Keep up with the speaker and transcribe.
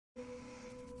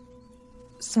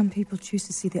Some people choose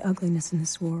to see the ugliness in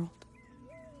this world.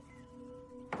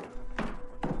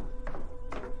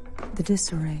 The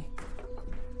disarray.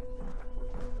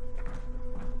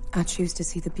 I choose to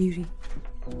see the beauty.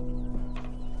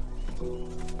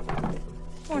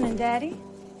 Morning, Daddy.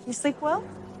 You sleep well?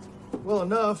 Well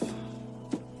enough.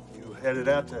 You headed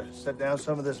out to set down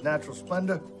some of this natural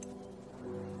splendor?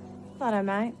 Thought I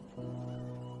might.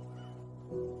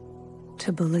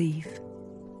 To believe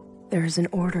there is an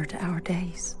order to our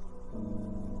days.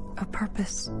 A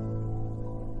purpose.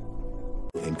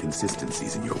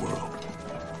 Inconsistencies in your world.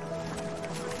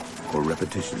 Or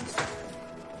repetitions.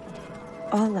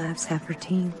 All lives have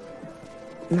routine.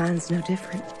 Mine's no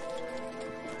different.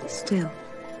 Still,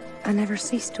 I never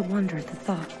cease to wonder at the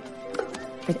thought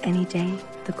that any day,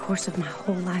 the course of my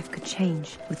whole life could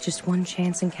change with just one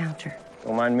chance encounter.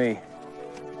 Don't mind me.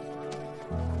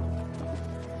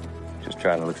 Just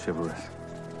trying to look chivalrous.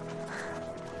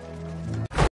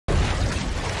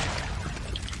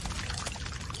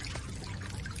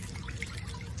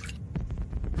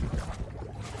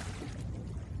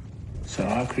 So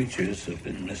our creatures have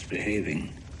been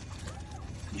misbehaving.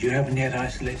 You haven't yet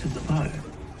isolated the bug.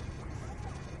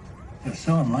 That's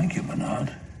so unlike you,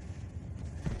 Bernard.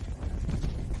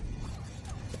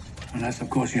 Unless, of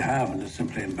course, you have and are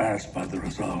simply embarrassed by the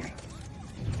result.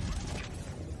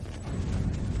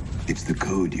 It's the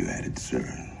code you added, sir.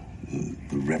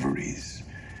 The reveries.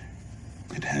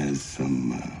 It has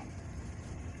some,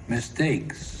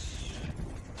 Mistakes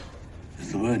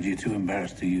is the word you're too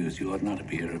embarrassed to use. You ought not to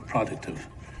be a product of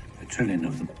a trillion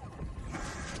of them.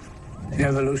 The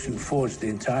evolution forged the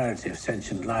entirety of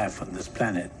sentient life on this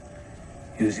planet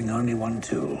using only one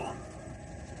tool,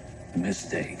 the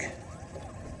mistake.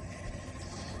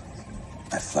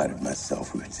 I flattered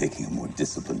myself we were taking a more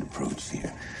disciplined approach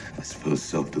here. I suppose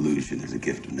self-delusion is a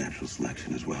gift of natural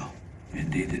selection as well.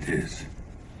 Indeed it is.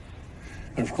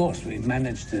 But of course, we've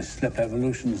managed to slip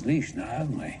evolution's leash now,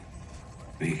 haven't we?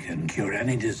 We can cure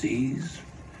any disease,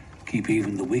 keep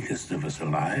even the weakest of us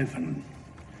alive, and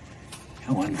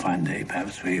one fine day,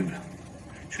 perhaps we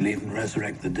shall even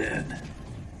resurrect the dead,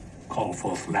 call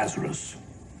forth Lazarus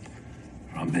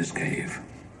from his cave.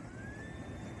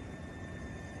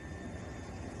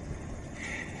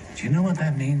 Do you know what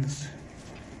that means?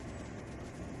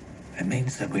 It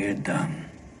means that we're done.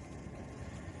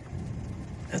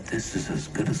 That this is as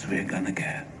good as we're gonna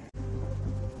get.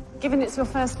 Given it's your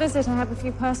first visit, I have a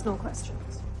few personal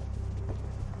questions.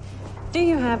 Do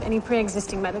you have any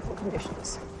pre-existing medical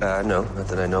conditions? No, not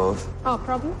that I know of. Heart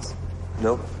problems?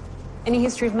 Nope. Any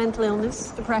history of mental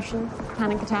illness, depression,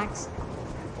 panic attacks?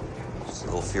 Just a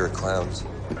little fear of clowns.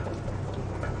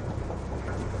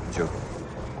 Joking.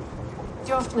 Do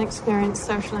you often experience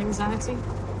social anxiety?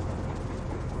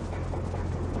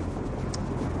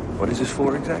 What is this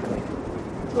for exactly?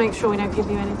 To make sure we don't give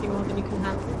you anything more than you can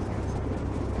handle.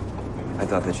 I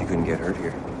thought that you couldn't get hurt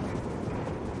here.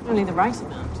 Only the right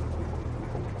amount.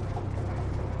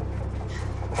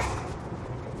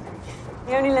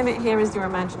 The only limit here is your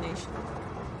imagination.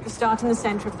 You start in the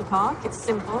center of the park. It's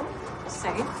simple,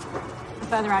 safe. The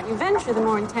further out you venture, the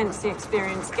more intense the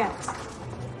experience gets.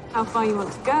 How far you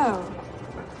want to go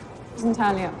is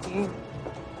entirely up to you.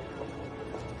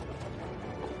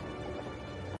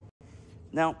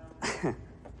 Now,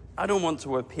 I don't want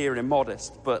to appear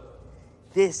immodest, but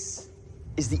this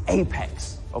is the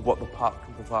apex of what the park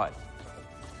can provide.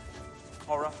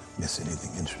 Horror. Miss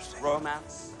anything interesting?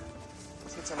 Romance.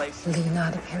 Titillation. Leave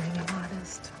not appearing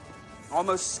immodest. Our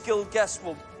most skilled guests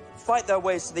will fight their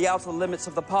ways to the outer limits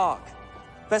of the park,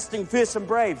 besting fearsome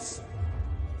braves,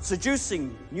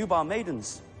 seducing nubile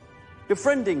maidens,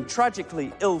 befriending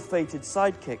tragically ill-fated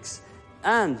sidekicks,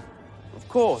 and, of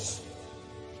course,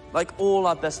 like all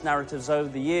our best narratives over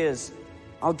the years,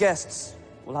 our guests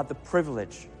will have the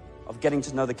privilege of getting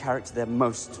to know the character they're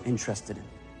most interested in,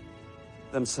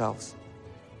 themselves.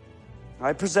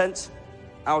 I present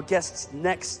our guest's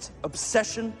next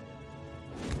obsession,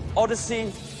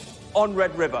 Odyssey on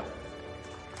Red River.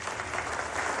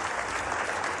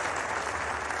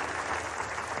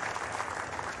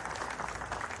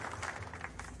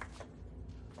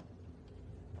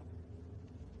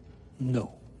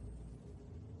 No.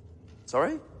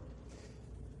 Sorry?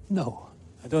 No,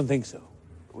 I don't think so.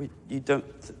 You don't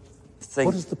think...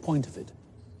 What is the point of it?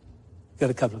 Get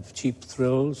a couple of cheap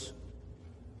thrills,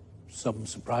 some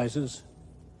surprises,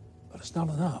 but it's not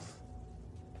enough.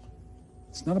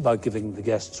 It's not about giving the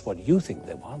guests what you think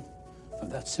they want, but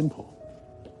that's simple.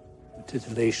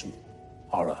 Titillation,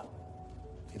 horror,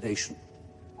 elation.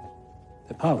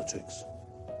 They're parlor tricks.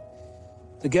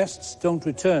 The guests don't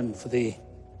return for the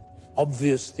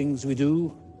obvious things we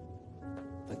do,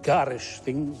 the garish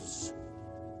things.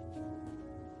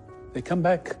 They come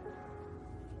back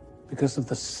because of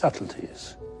the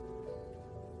subtleties,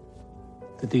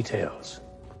 the details.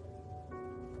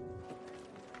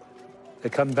 They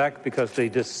come back because they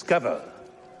discover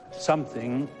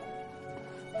something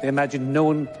they imagined no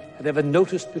one had ever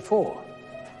noticed before.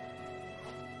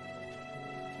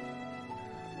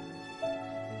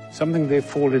 Something they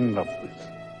fall in love with.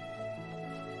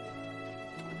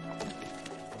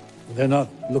 They're not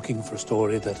looking for a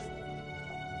story that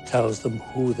tells them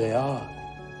who they are.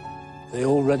 They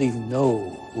already know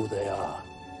who they are.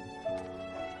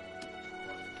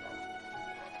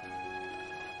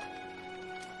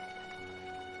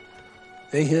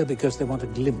 They're here because they want a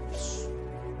glimpse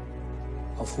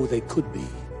of who they could be.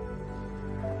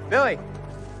 Billy!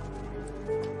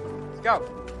 Let's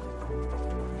go.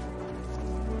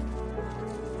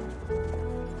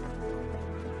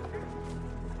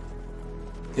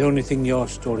 The only thing your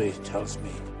story tells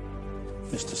me,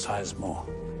 Mr. Sizemore,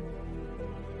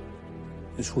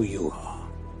 is who you are.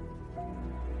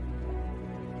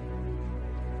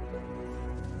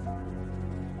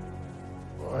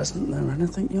 Well, isn't there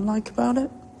anything you like about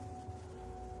it?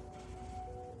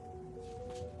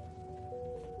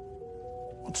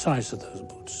 What size are those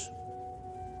boots?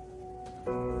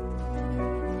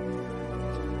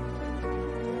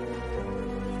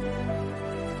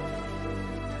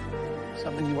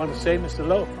 Something you want to say, Mr.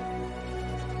 Lowe?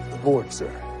 The board,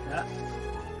 sir. Yeah?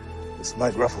 This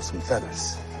might ruffle some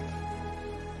feathers.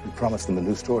 We promised them a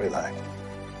new storyline.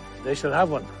 They shall have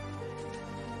one.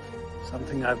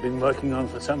 Something I've been working on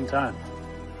for some time.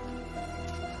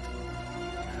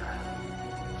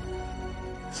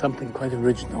 Something quite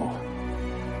original.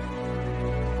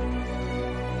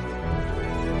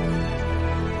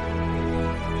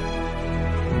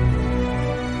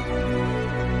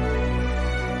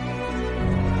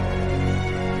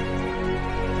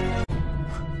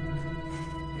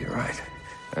 You're right.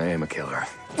 I am a killer.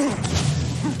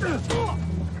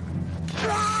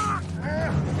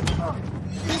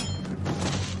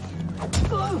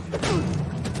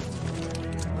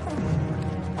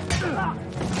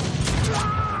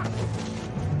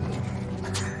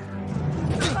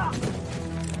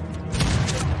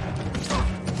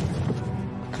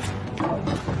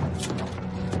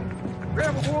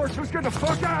 Grab a horse, let's get the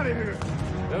fuck out of here!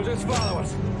 They'll just follow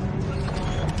us.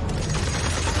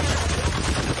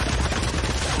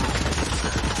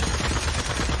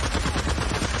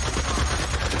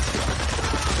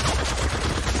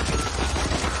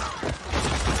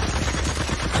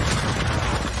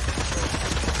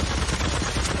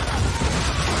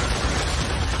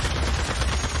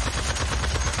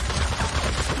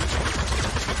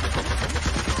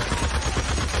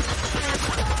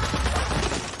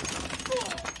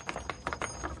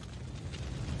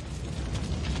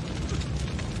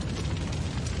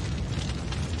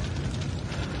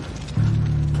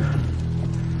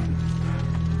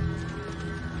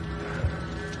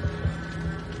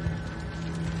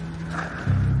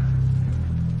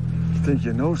 Think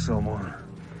you know someone?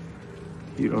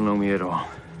 You don't know me at all.